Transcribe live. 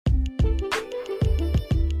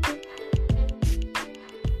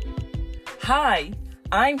Hi,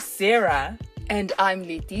 I'm Sarah. And I'm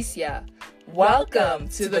Leticia. Welcome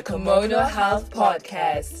to the Kimono Health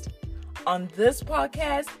Podcast. On this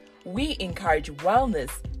podcast, we encourage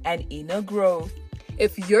wellness and inner growth.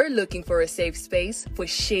 If you're looking for a safe space for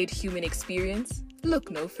shared human experience,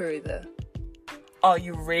 look no further. Are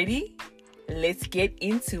you ready? Let's get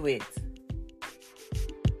into it.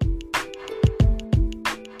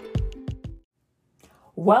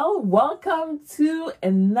 Well, welcome to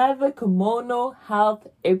another Kimono Health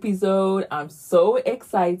episode. I'm so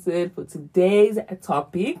excited for today's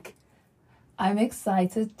topic. I'm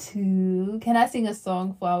excited too. Can I sing a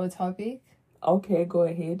song for our topic? Okay, go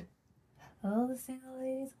ahead. All the single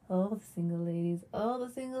ladies, all the single ladies, all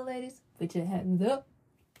the single ladies, put your hands up.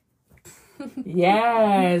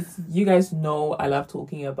 Yes, you guys know I love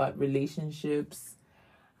talking about relationships.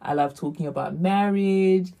 I love talking about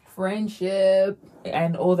marriage, friendship,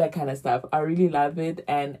 and all that kind of stuff. I really love it.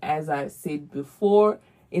 And as I said before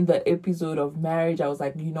in the episode of marriage, I was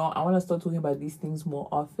like, I want to start talking about these things more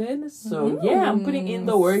often. So yeah, I'm putting in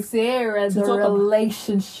the work. Sarah's a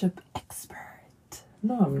relationship expert.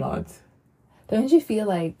 No, I'm not. Don't you feel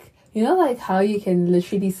like, like how you can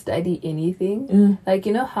literally study anything? Like,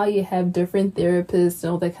 how you have different therapists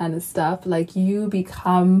and all that kind of stuff? Like, you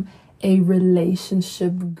become a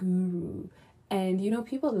relationship guru. And,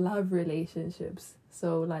 people love relationships.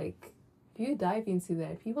 So, like, if you dive into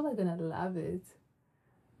that, people are going to love it.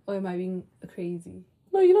 Or am I being crazy?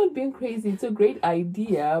 No, you're not being crazy. It's a great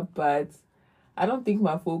idea, but I don't think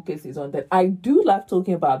my focus is on that. I do love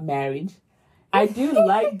talking about marriage. I do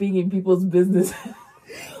like being in people's business.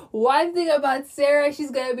 One thing about Sarah, she's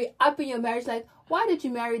going to be up in your marriage like, why did you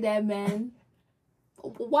marry that man?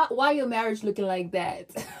 Why your marriage looking like that?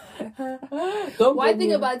 One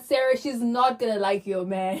thing about Sarah, she's not going to like your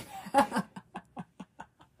man.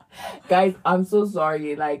 Guys, I'm so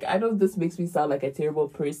sorry. Like, I know this makes me sound like a terrible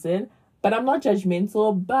person, but I'm not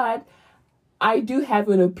judgmental, but I do have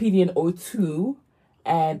an opinion or two.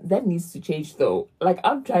 And that needs to change, though. Like,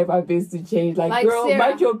 I'm trying my best to change. Like girl, Sarah,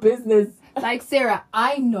 mind your business. Like, Sarah,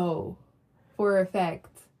 I know for a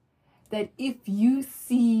fact that if you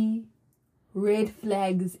see red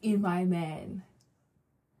flags in my man,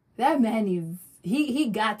 that man is,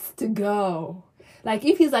 he gots to go. Like,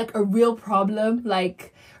 if he's, like, a real problem,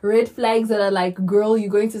 like, red flags that are like, girl, you're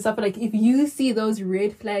going to suffer. Like, if you see those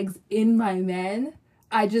red flags in my man,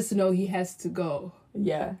 I just know he has to go.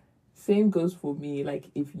 Yeah. Same goes for me.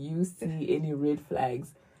 Like, if you see any red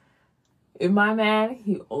flags in my man,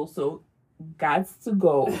 he also got to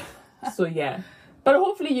go. So, yeah. But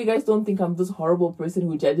hopefully you guys don't think I'm this horrible person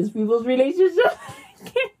who judges people's relationships.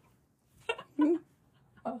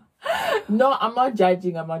 No, I'm not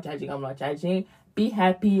judging. Be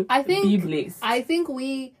happy. Be blessed. I think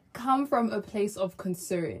we come from a place of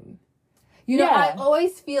concern. I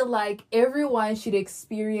always feel like everyone should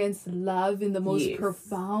experience love in the most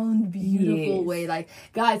profound, beautiful way. Like,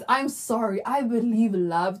 guys, I'm sorry. I believe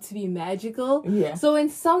love to be magical. Yeah. So when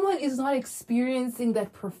someone is not experiencing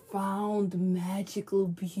that profound, magical,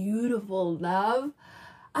 beautiful love,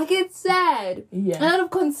 I get sad. Yeah. And out of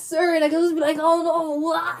concern, I can just be like, oh no,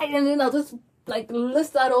 why? And then I'll just like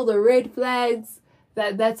list out all the red flags.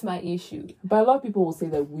 That's my issue. But a lot of people will say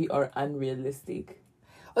that we are unrealistic.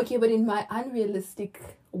 Okay, but in my unrealistic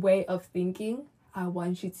way of thinking, I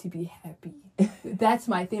want you to be happy. That's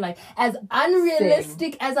my thing. Like, as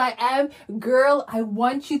unrealistic as I am, girl, I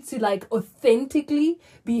want you to, like, authentically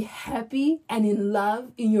be happy and in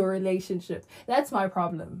love in your relationship. That's my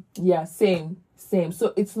problem. Yeah, same.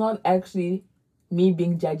 So it's not actually me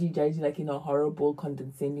being judgy, like in a horrible,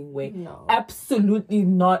 condescending way. No. Absolutely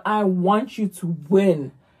not. I want you to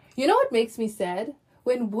win. You know what makes me sad?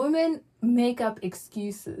 When women make up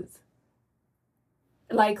excuses.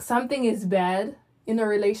 Like, something is bad in a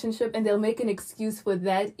relationship and they'll make an excuse for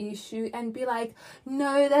that issue and be like,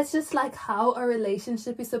 no, that's just like how a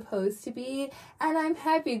relationship is supposed to be and I'm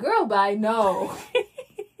happy. Girl, bye. No.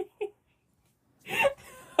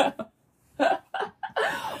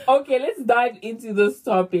 Okay, let's dive into this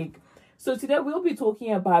topic. So today we'll be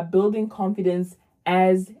talking about building confidence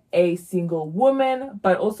as a single woman,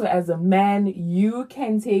 but also as a man. You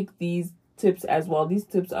can take these tips as well. These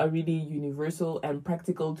tips are really universal and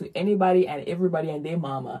practical to anybody and everybody and their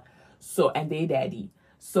mama, and their daddy.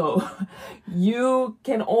 So you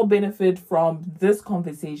can all benefit from this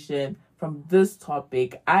conversation, from this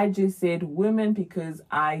topic. I just said women because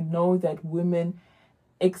I know that women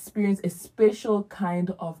experience a special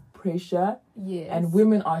kind of pressure. Yes. And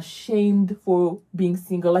women are shamed for being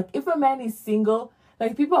single. Like, if a man is single,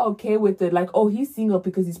 like, people are okay with it. Like, oh, he's single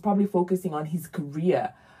because he's probably focusing on his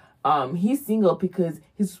career. he's single because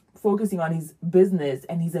he's focusing on his business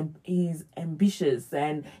and he's ambitious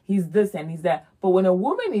and he's this and he's that. But when a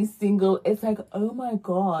woman is single, it's like, oh my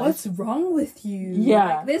god, what's wrong with you?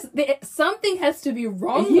 Yeah. Like something has to be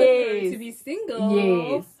wrong with her to be single.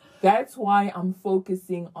 Yes. That's why I'm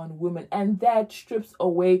focusing on women, and that strips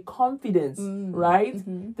away confidence, right?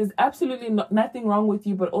 There's absolutely nothing wrong with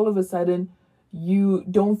you, but all of a sudden you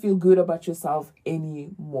don't feel good about yourself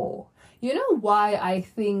anymore. You know why I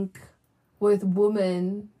think with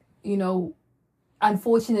women,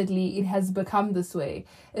 unfortunately it has become this way,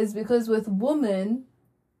 is because with women,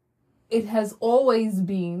 it has always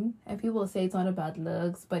been, and people say it's not about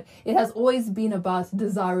looks, but it has always been about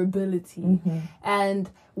desirability. And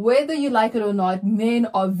whether you like it or not, men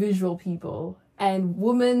are visual people, and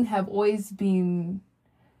women have always been,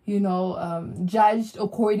 judged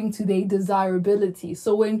according to their desirability.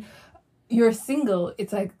 So when you're single,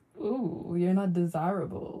 it's like, ooh, you're not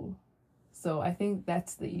desirable. So I think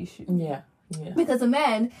that's the issue. Yeah. Because a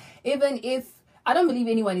man, even if, I don't believe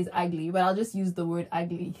anyone is ugly, but I'll just use the word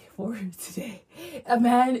ugly for today. A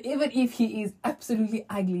man, even if he is absolutely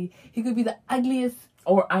ugly, he could be the ugliest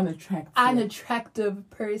or unattractive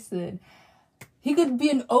person. He could be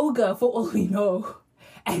an ogre for all we know.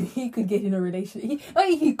 And he could get in a relationship.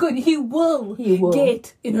 He will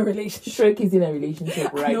get in a relationship. Shrek is in a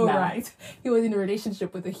relationship right now. Right. He was in a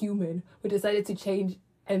relationship with a human who decided to change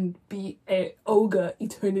and be an ogre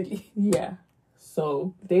eternally. Yeah.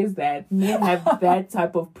 So there's that. Men have that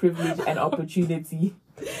type of privilege and opportunity.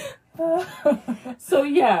 So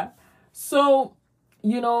yeah. So,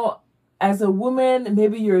 as a woman,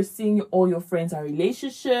 maybe you're seeing all your friends are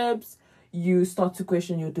relationships. You start to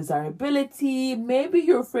question your desirability. Maybe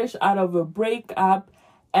you're fresh out of a breakup.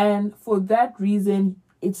 And for that reason,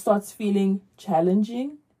 it starts feeling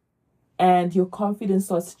challenging. And your confidence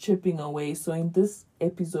starts chipping away. So in this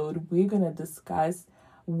episode, we're going to discuss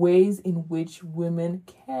ways in which women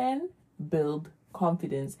can build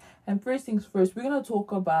confidence. And first things first, we're going to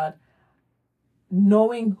talk about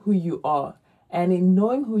knowing who you are. And in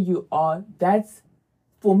knowing who you are, that's,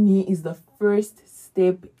 for me, is the first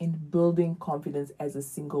step in building confidence as a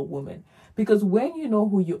single woman. Because when you know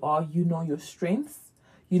who you are, you know your strengths,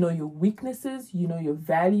 you know your weaknesses, you know your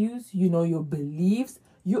values, you know your beliefs.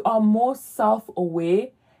 You are more self-aware,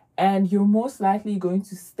 and you're most likely going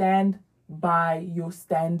to stand by your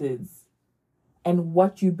standards and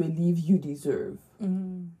what you believe you deserve.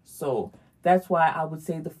 So that's why I would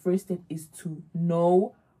say the first step is to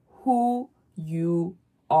know who you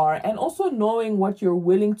are, and also knowing what you're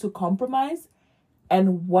willing to compromise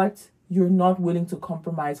and what you're not willing to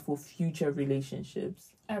compromise for future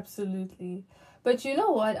relationships. Absolutely. But you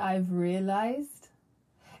know what I've realized?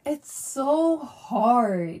 It's so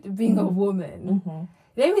hard being a woman.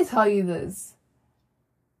 Let me tell you this.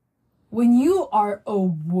 When you are a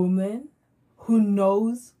woman who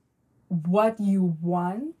knows what you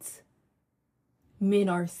want, men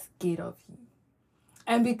are scared of you.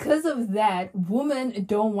 And because of that, women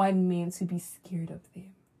don't want men to be scared of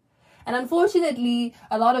them. And unfortunately,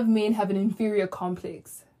 a lot of men have an inferior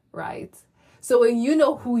complex, right? So when you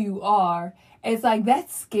know who you are, it's like that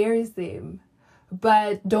scares them.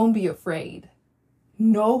 But don't be afraid.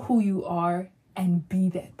 Know who you are and be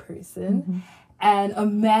that person. And a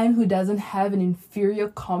man who doesn't have an inferior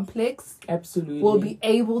complex will be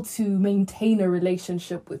able to maintain a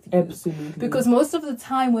relationship with you. Absolutely. Because most of the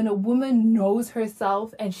time when a woman knows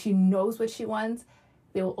herself and she knows what she wants,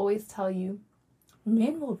 they will always tell you,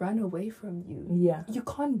 men will run away from you. Yeah. You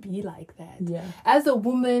can't be like that. Yeah. As a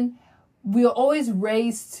woman, we are always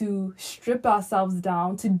raised to strip ourselves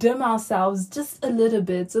down, to dim ourselves just a little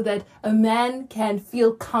bit so that a man can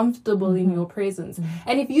feel comfortable in your presence.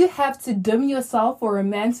 And if you have to dim yourself for a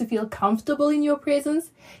man to feel comfortable in your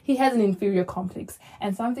presence, he has an inferior complex.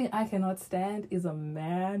 And something I cannot stand is a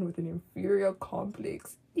man with an inferior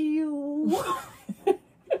complex. Ew.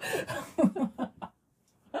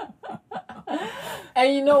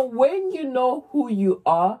 And when you know who you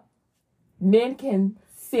are, men can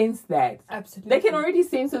sense that. Absolutely. They can already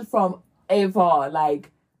sense it from afar.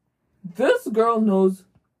 Like, this girl knows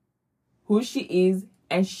who she is,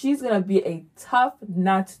 and she's gonna be a tough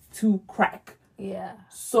nut to crack. Yeah.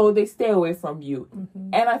 So they stay away from you.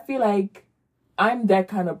 And I feel like I'm that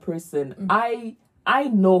kind of person. I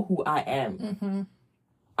know who I am.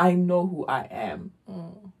 I know who I am.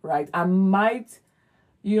 Right? I might,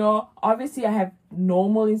 obviously I have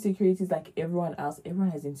normal insecurities like everyone else.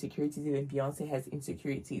 Everyone has insecurities. Even Beyonce has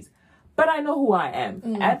insecurities. But I know who I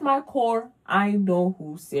am. At my core, I know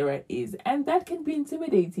who Sarah is. And that can be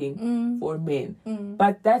intimidating for men.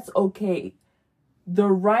 But that's okay. The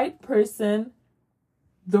right person,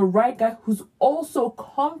 the right guy who's also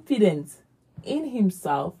confident in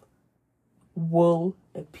himself will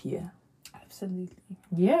appear. Absolutely.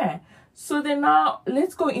 Yeah. So then now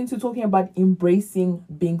let's go into talking about embracing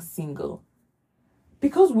being single.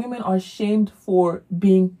 Because women are shamed for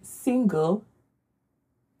being single,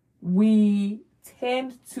 we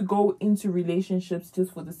tend to go into relationships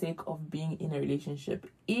just for the sake of being in a relationship,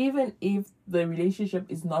 even if the relationship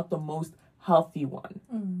is not the most healthy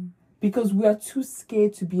one. Because we are too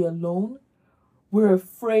scared to be alone. We're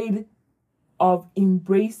afraid of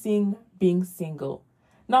embracing being single.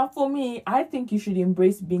 Now, for me, I think you should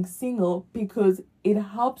embrace being single because it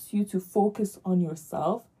helps you to focus on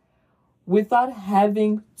yourself without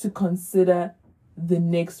having to consider the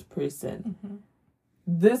next person.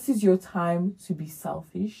 This is your time to be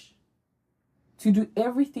selfish, to do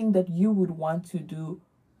everything that you would want to do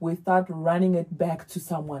without running it back to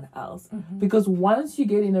someone else. Because once you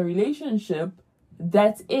get in a relationship,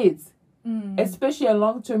 that's it. Especially a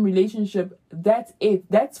long-term relationship, that's it.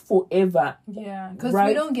 That's forever. Yeah, because Right?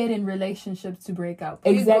 we don't get in relationships to break up.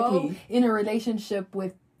 Exactly. We go in a relationship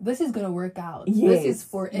with, this is going to work out. Yes. This is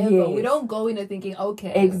forever. Yes. We don't go in and thinking,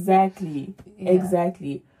 okay. Exactly. Yeah.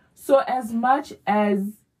 Exactly. So as much as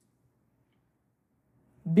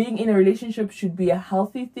being in a relationship should be a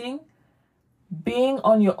healthy thing, being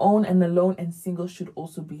on your own and alone and single should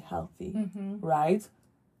also be healthy. Right?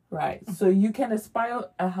 Right. So you can aspire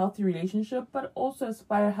a healthy relationship, but also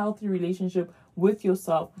aspire a healthy relationship with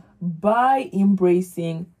yourself by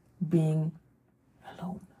embracing being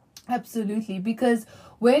alone. Absolutely. Because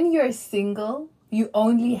when you're single, you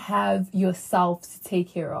only have yourself to take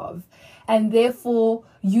care of. And therefore,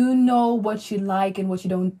 you know what you like and what you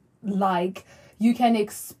don't like. You can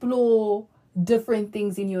explore different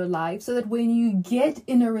things in your life so that when you get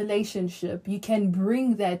in a relationship, you can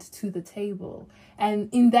bring that to the table. And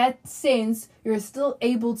in that sense, you're still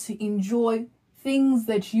able to enjoy things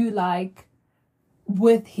that you like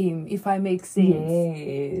with him, if I make sense.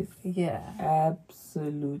 Yes. Yeah.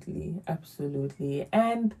 Absolutely. Absolutely.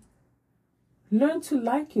 And learn to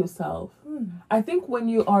like yourself. I think when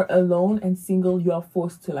you are alone and single, you are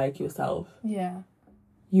forced to like yourself. Yeah.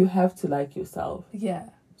 You have to like yourself. Yeah.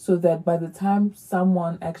 So that by the time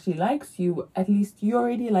someone actually likes you, at least you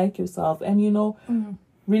already like yourself. And you know,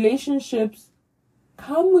 relationships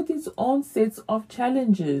come with its own sets of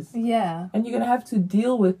challenges. Yeah. And you're going to have to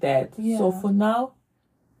deal with that. Yeah. So for now,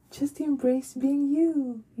 just embrace being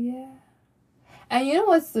you. Yeah. And you know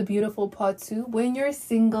what's the beautiful part too? When you're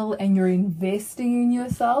single and you're investing in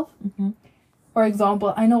yourself, for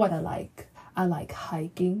example, I know what I like. I like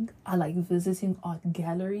hiking. I like visiting art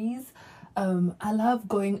galleries. I love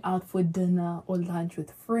going out for dinner or lunch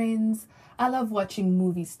with friends. I love watching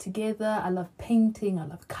movies together. I love painting. I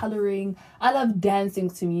love coloring. I love dancing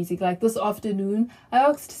to music. Like this afternoon, I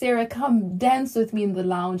asked Sarah, come dance with me in the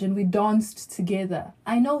lounge, and we danced together.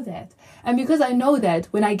 I know that. And because I know that,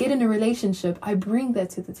 when I get in a relationship, I bring that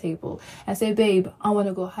to the table. I say, babe, I want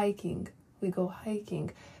to go hiking. We go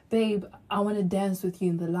hiking. Babe, I want to dance with you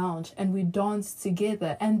in the lounge, and we dance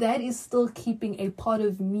together. And that is still keeping a part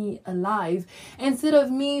of me alive. Instead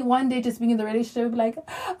of me one day just being in the relationship like,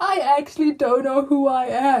 I actually don't know who I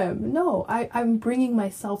am. No, I'm bringing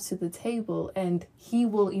myself to the table, and he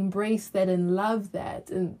will embrace that and love that.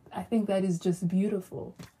 And I think that is just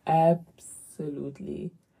beautiful.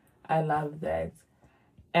 Absolutely. I love that.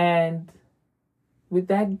 And with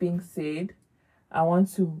that being said, I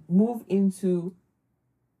want to move into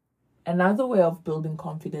another way of building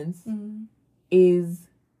confidence is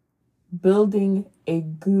building a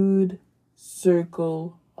good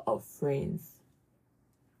circle of friends.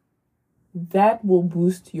 That will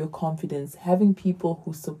boost your confidence. Having people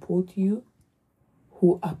who support you,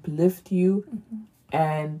 who uplift you,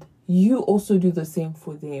 and you also do the same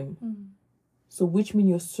for them. So which means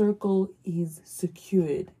your circle is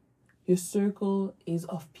secured. Your circle is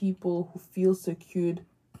of people who feel secured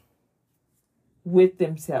with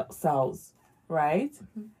themselves, right?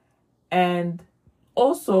 And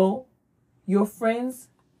also, your friends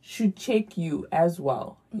should check you as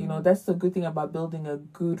well. You know, that's the good thing about building a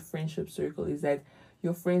good friendship circle, is that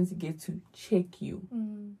your friends get to check you.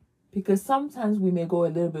 Because sometimes we may go a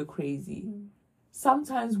little bit crazy.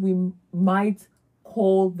 Sometimes we might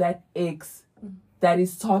call that ex that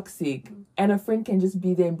is toxic, and a friend can just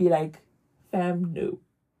be there and be like, fam, no.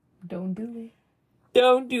 Don't do it.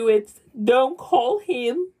 Don't do it. Don't call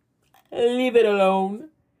him. Leave it alone.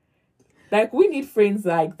 Like, we need friends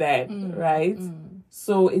like that, right?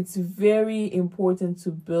 So it's very important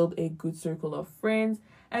to build a good circle of friends.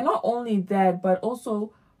 And not only that, but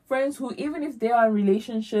also friends who, even if they are in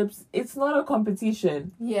relationships, it's not a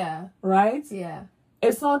competition, Yeah. right? Yeah.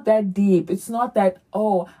 It's not that deep. It's not that,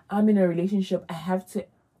 oh, I'm in a relationship. I have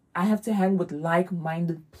to hang with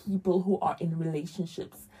like-minded people who are in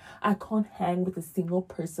relationships. I can't hang with a single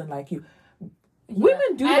person like you.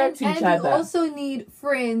 Women do that to each other. And you also need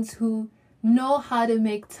friends who know how to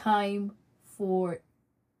make time for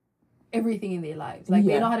everything in their lives. Like,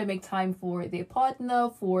 they know how to make time for their partner,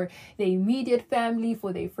 for their immediate family,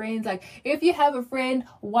 for their friends. Like, if you have a friend,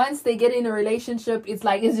 once they get in a relationship, it's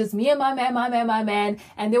like, it's just me and my man.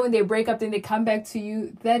 And then when they break up, then they come back to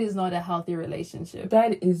you. That is not a healthy relationship.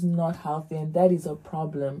 That is not healthy, and that is a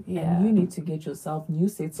problem. Yeah. And you need to get yourself new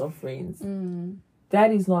sets of friends.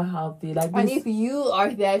 That is not healthy. Like, and if you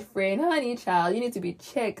are that friend, honey child, you need to be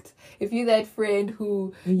checked. If you're that friend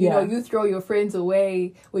who, you know, you throw your friends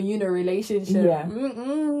away when you're in a relationship.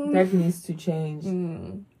 That needs to change.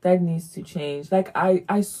 That needs to change. Like,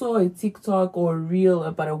 I saw a TikTok or a reel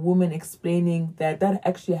about a woman explaining that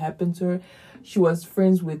actually happened to her. She was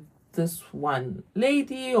friends with this one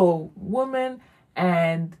lady or woman,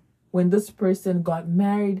 and when this person got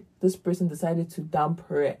married, this person decided to dump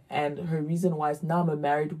her. And her reason was, now I'm a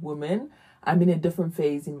married woman. I'm in a different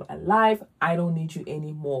phase in my life. I don't need you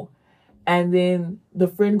anymore. And then the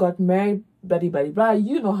friend got married, blah.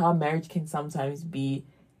 You know how marriage can sometimes be.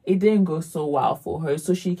 It didn't go so well for her.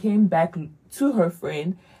 So she came back to her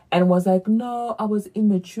friend and was like, no, I was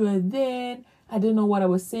immature then. I didn't know what I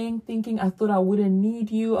was saying, thinking. I thought I wouldn't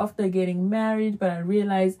need you after getting married, but I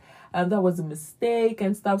realized that was a mistake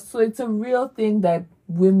and stuff. So it's a real thing that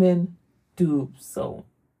women do. So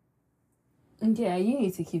yeah, you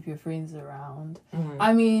need to keep your friends around.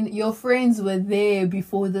 I mean, your friends were there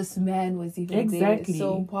before this man was even there.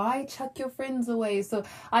 So why chuck your friends away? So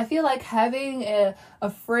I feel like having a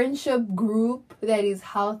friendship group that is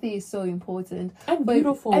healthy is so important. And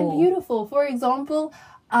beautiful. For example,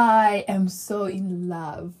 I am so in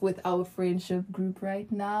love with our friendship group right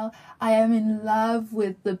now. I am in love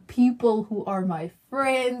with the people who are my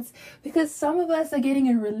friends, because some of us are getting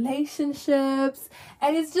in relationships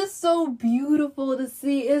and it's just so beautiful to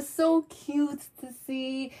see. It's so cute to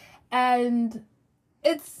see, and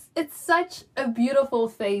it's such a beautiful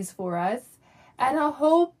phase for us. And I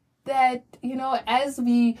hope that, you know, as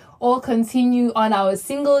we all continue on our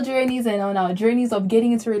single journeys and on our journeys of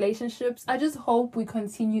getting into relationships, I just hope we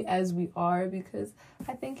continue as we are, because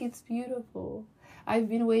I think it's beautiful. I've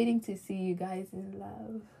been waiting to see you guys in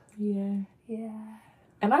love. Yeah.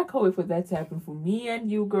 And I can't wait for that to happen for me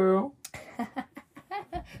and you, girl.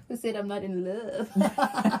 Who said I'm not in love?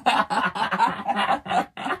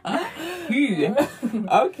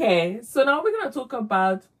 Okay, so now we're going to talk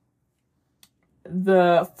about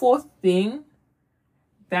the fourth thing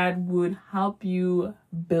that would help you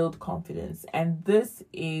build confidence, and this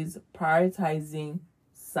is prioritizing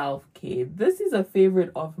self-care. This is a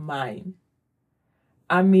favorite of mine.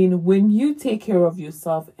 I mean, when you take care of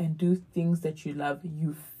yourself and do things that you love,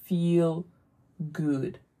 you feel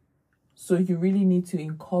good. So you really need to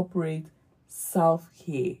incorporate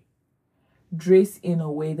self-care. Dress in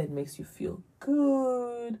a way that makes you feel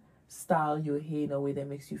good. Style your hair in a way that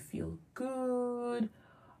makes you feel good.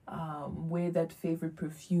 Wear that favorite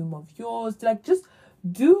perfume of yours. Like, just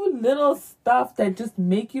do little stuff that just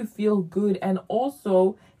make you feel good, and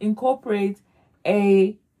also incorporate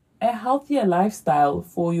a healthier lifestyle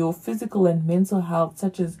for your physical and mental health,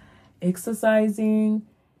 such as exercising,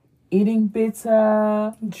 eating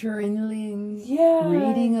better, journaling,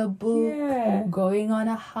 reading a book, going on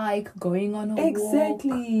a hike, going on a walk.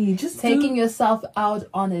 Just taking yourself out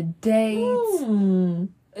on a date,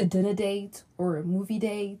 a dinner date or a movie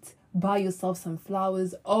date. Buy yourself some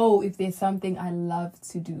flowers. Oh, if there's something I love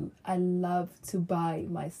to do, I love to buy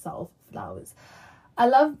myself flowers. I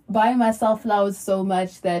love buying myself flowers so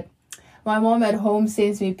much that my mom at home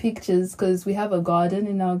sends me pictures, because we have a garden.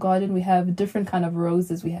 In our garden, we have different kind of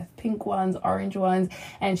roses. We have pink ones, orange ones.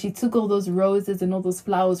 And she took all those roses and all those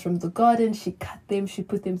flowers from the garden. She cut them, she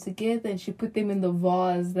put them together, and she put them in the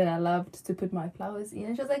vase that I loved to put my flowers in.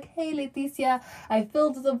 And she was like, hey, Leticia, I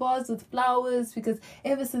filled the vase with flowers because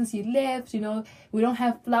ever since you left, you know, we don't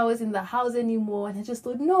have flowers in the house anymore. And I just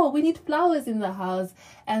thought, no, we need flowers in the house.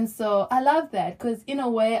 And so I love that, because in a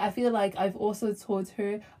way, I feel like I've also taught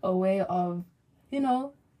her a way of, you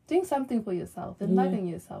know, doing something for yourself and loving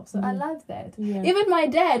yourself. So I love that. Even my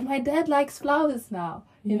dad likes flowers now,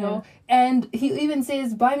 you know, and he even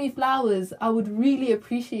says, buy me flowers. I would really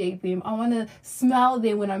appreciate them. I want to smell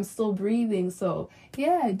them when I'm still breathing. So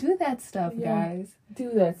yeah, do that stuff, guys.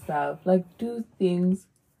 Do that stuff. Like, do things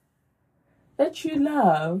that you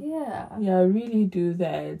love. Yeah, really do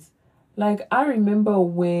that. Like, I remember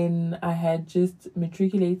when I had just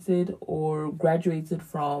matriculated or graduated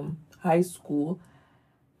from high school,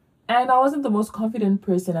 And I wasn't the most confident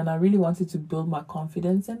person, and I really wanted to build my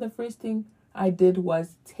confidence. And the first thing I did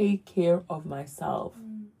was take care of myself.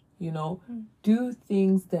 You know, do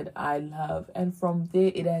things that I love. And from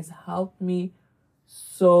there, it has helped me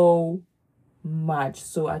so much.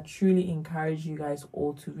 So I truly encourage you guys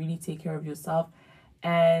all to really take care of yourself,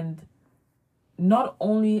 and not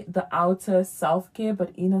only the outer self-care,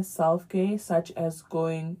 but inner self-care, such as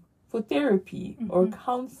going for therapy or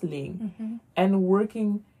counseling and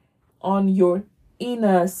working on your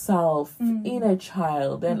inner self, inner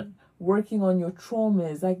child, and working on your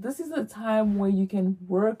traumas. Like, this is a time where you can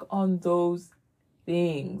work on those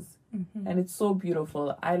things. And it's so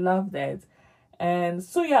beautiful. I love that. And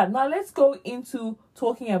so, yeah, now let's go into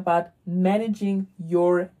talking about managing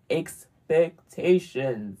your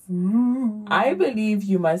expectations. I believe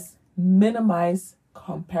you must minimize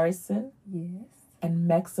comparison and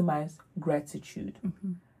maximize gratitude.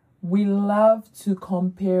 We love to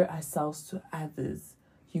compare ourselves to others.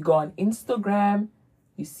 You go on Instagram,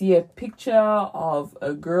 you see a picture of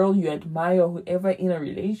a girl you admire, whoever in a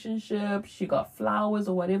relationship, she got flowers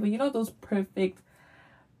or whatever. You know, those perfect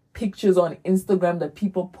pictures on Instagram that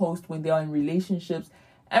people post when they are in relationships.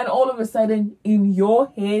 And all of a sudden, in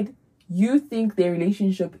your head, you think their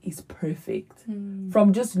relationship is perfect.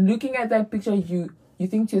 From just looking at that picture, you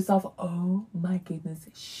think to yourself, oh my goodness,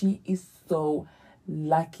 she is so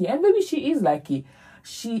lucky. And maybe she is lucky.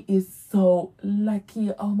 She is so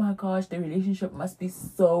lucky. Oh my gosh, the relationship must be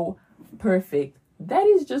so perfect. That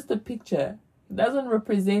is just a picture. It doesn't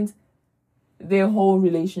represent their whole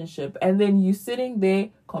relationship. And then you sitting there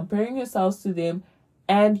comparing yourselves to them,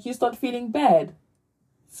 and you start feeling bad.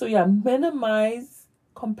 So yeah, minimize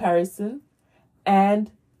comparison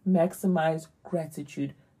and maximize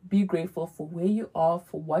gratitude. Be grateful for where you are,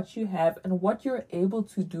 for what you have, and what you're able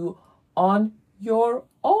to do on your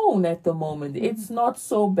own at the moment. It's not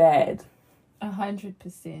so bad.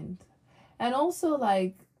 100%. And also,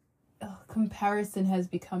 like, comparison has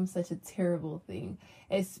become such a terrible thing,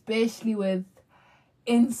 especially with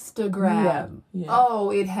Instagram. Oh,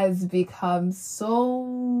 it has become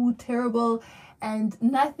so terrible, and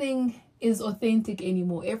nothing is authentic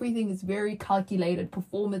anymore. Everything is very calculated,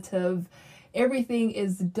 performative. Everything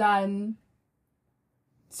is done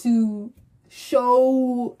to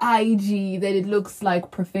show IG that it looks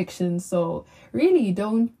like perfection. So really,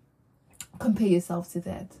 don't compare yourself to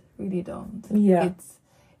that. Really don't.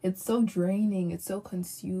 It's so draining. It's so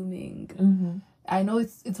consuming. I know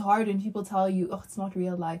it's hard when people tell you, oh, it's not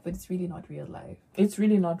real life, but it's really not real life. It's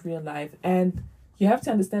really not real life. And you have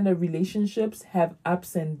to understand that relationships have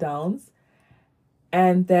ups and downs,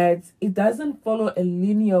 and that it doesn't follow a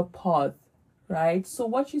linear path, right? So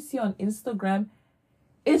what you see on Instagram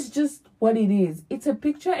is just what it is. It's a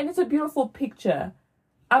picture, and it's a beautiful picture.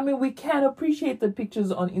 I mean, we can appreciate the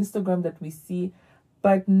pictures on Instagram that we see,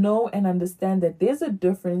 but know and understand that there's a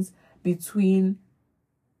difference between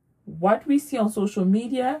what we see on social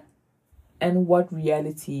media and what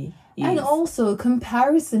reality is. And also,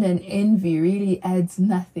 comparison and envy really adds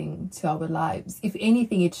nothing to our lives. If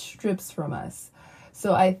anything, it strips from us.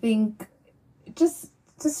 So I think just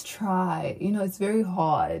try. You know, it's very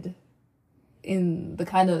hard in the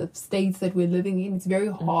kind of states that we're living in. It's very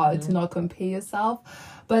hard to not compare yourself.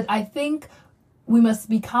 But I think we must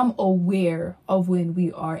become aware of when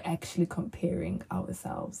we are actually comparing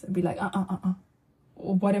ourselves and be like,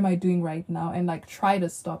 what am I doing right now? And like, try to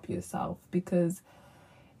stop yourself, because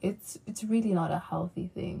it's really not a healthy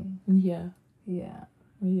thing. Yeah.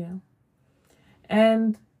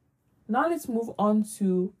 And now let's move on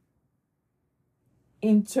to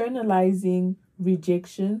internalizing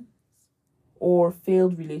rejection or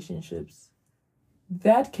failed relationships.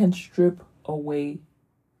 That can strip away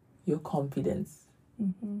your confidence,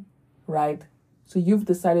 right? So you've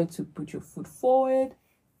decided to put your foot forward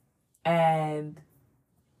and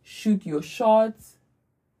shoot your shots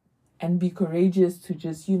and be courageous to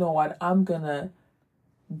just, you know what, I'm gonna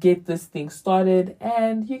get this thing started,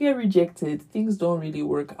 and you get rejected. Things don't really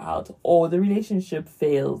work out, or the relationship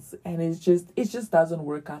fails, and it just doesn't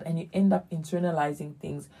work out, and you end up internalizing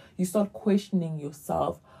things. You start questioning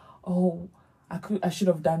yourself. Oh, I should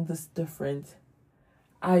have done this different.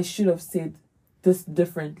 I should have said this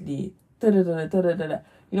differently. You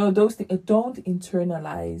know, those things. Don't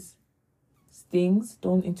internalize things.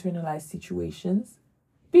 Don't internalize situations.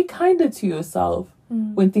 Be kinder to yourself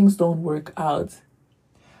when things don't work out.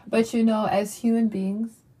 But you know, as human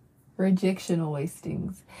beings, rejection always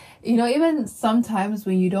stings. You know, even sometimes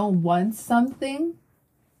when you don't want something,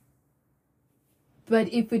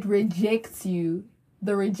 but if it rejects you,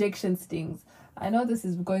 the rejection stings. I know this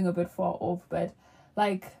is going a bit far off, but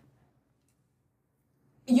like,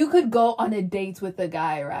 you could go on a date with a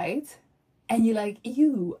guy, right? And you're like,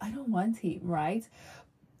 ew, I don't want him, right?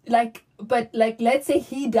 But let's say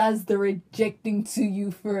he does the rejecting to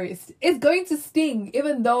you first. It's going to sting,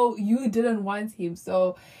 even though you didn't want him.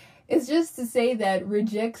 So it's just to say that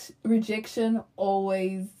rejection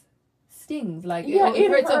always stings. Like, Yeah, it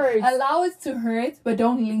hurts. So allow it to hurt, but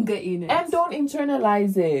don't linger in it. And don't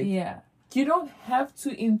internalize it. Yeah. You don't have to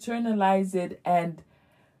internalize it and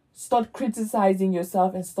start criticizing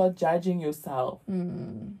yourself and start judging yourself.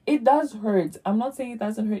 It does hurt. I'm not saying it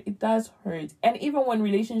doesn't hurt. It does hurt. And even when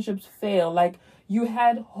relationships fail, like, you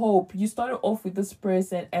had hope. You started off with this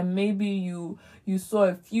person and maybe you saw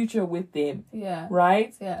a future with them. Yeah.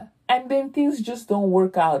 Right? Yeah. And then things just don't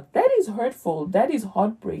work out. That is hurtful. That is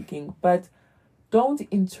heartbreaking. But don't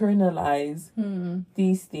internalize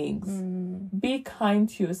these things. Be kind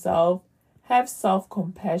to yourself. Have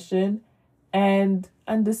self-compassion and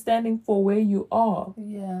understanding for where you are.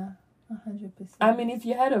 Yeah, 100%. I mean, if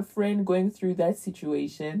you had a friend going through that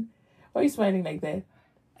situation, why are you smiling like that?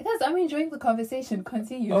 Because I'm enjoying the conversation.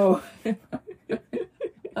 Continue. Oh.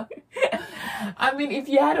 I mean, if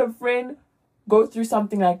you had a friend go through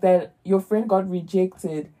something like that, your friend got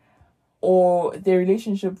rejected or their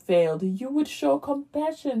relationship failed, you would show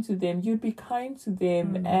compassion to them. You'd be kind to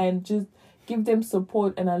them and just give them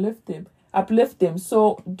support and uplift them.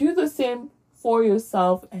 So do the same for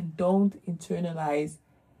yourself and don't internalize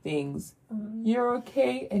things. You're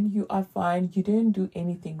okay and you are fine. You didn't do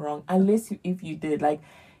anything wrong unless if you did. Like,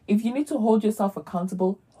 if you need to hold yourself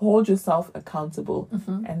accountable, hold yourself accountable.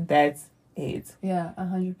 And that's it. Yeah,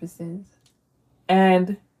 100%.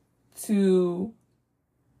 And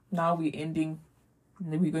now we're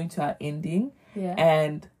going to our ending. Yeah.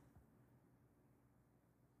 And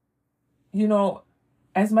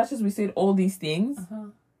as much as we said all these things,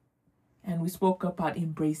 and we spoke about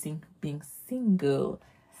embracing being single,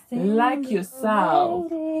 like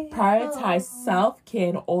yourself, prioritize self-care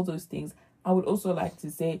and all those things, I would also like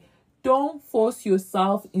to say, don't force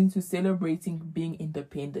yourself into celebrating being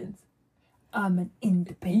independent. I'm an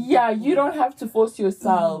independent. Yeah, you don't have to force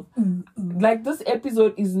yourself. Like, this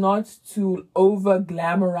episode is not to over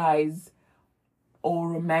glamorize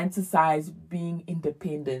or romanticize being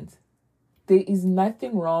independent. There is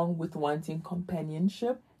nothing wrong with wanting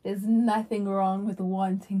companionship. There's nothing wrong with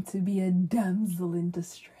wanting to be a damsel in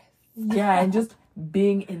distress. Yeah, and just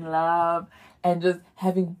being in love and just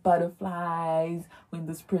having butterflies when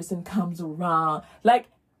this person comes around. Like,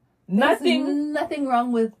 There's nothing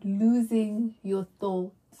wrong with losing your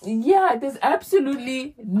thoughts. Yeah, there's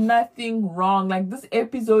absolutely nothing wrong. Like, this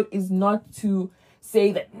episode is not to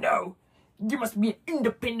say that, no, you must be an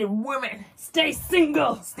independent woman. Stay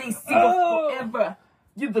single. Stay single forever.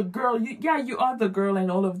 You're the girl. You are the girl and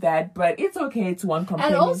all of that. But it's okay to want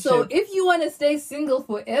companionship. And also, if you want to stay single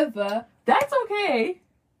forever, that's okay.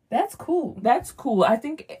 That's cool. That's cool. I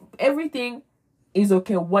think everything is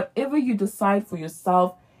okay. Whatever you decide for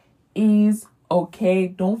yourself is okay.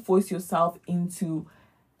 Don't force yourself into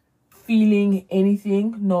feeling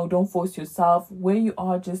anything. No, don't force yourself. Where you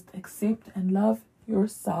are, just accept and love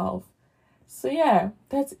yourself. So yeah,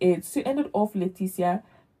 that's it. To end it off, Leticia,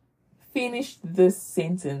 finish this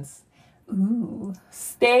sentence. Ooh.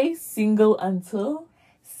 Stay single until.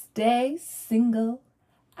 Stay single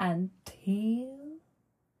until.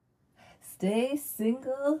 Stay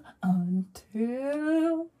single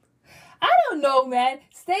until. I don't know, man.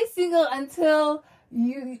 Stay single until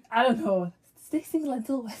you. I don't know. Stay single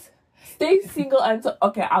until what? Stay single until.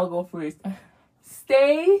 Okay, I'll go first.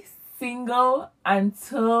 Stay single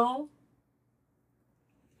until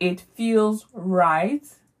it feels right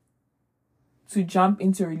to jump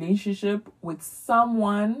into a relationship with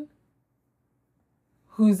someone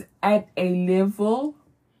who's at a level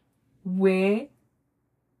where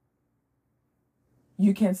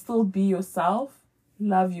you can still be yourself,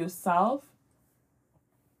 love yourself,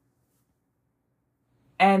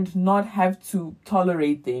 and not have to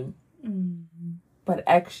tolerate them, but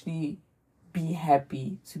actually be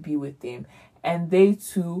happy to be with them. And they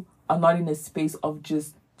too are not in a space of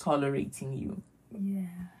just tolerating you. Yeah.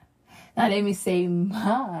 Now let me say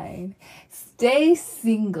mine. Stay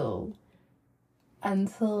single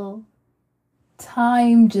until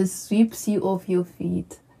time just sweeps you off your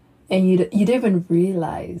feet and you don't even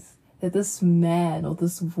realize that this man or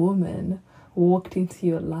this woman walked into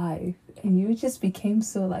your life and you just became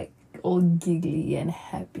so like all giggly and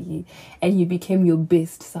happy and you became your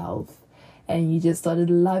best self and you just started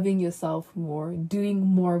loving yourself more, doing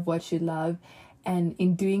more of what you love. And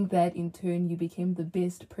in doing that, in turn, you became the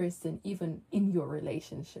best person even in your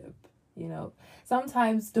relationship. You know,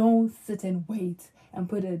 sometimes don't sit and wait and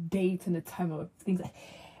put a date and a time of things like,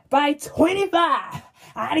 by 25,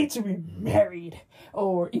 I need to be married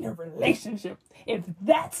or in a relationship. If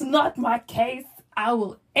that's not my case, I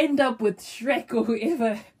will end up with Shrek or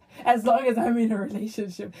whoever, as long as I'm in a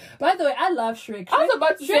relationship. By the way, I love Shrek. I was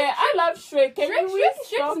about to say, I love Shrek.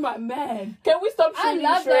 Shrek's my man. Can we stop I shooting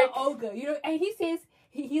love Shrek? that ogre. You know, and he says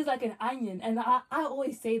he's like an onion, and I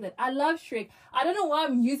always say that I love Shrek. I don't know why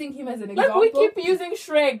I'm using him as an example. Like, we keep using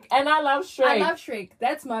Shrek, and I love Shrek. I love Shrek.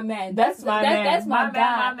 That's my man. That's my man. That's my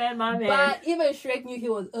guy. My man. But even Shrek knew he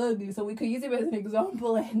was ugly, so we could use him as an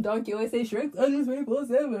example. And Donkey always say Shrek's ugly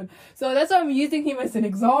 24/7. So that's why I'm using him as an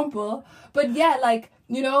example. But yeah, like,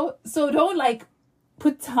 you know, so don't like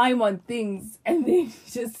put time on things and then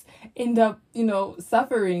just end up, you know,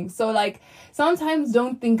 suffering. So like sometimes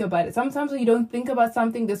don't think about it. Sometimes when you don't think about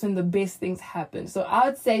something, that's when the best things happen. So I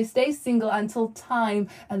would say stay single until time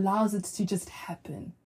allows it to just happen.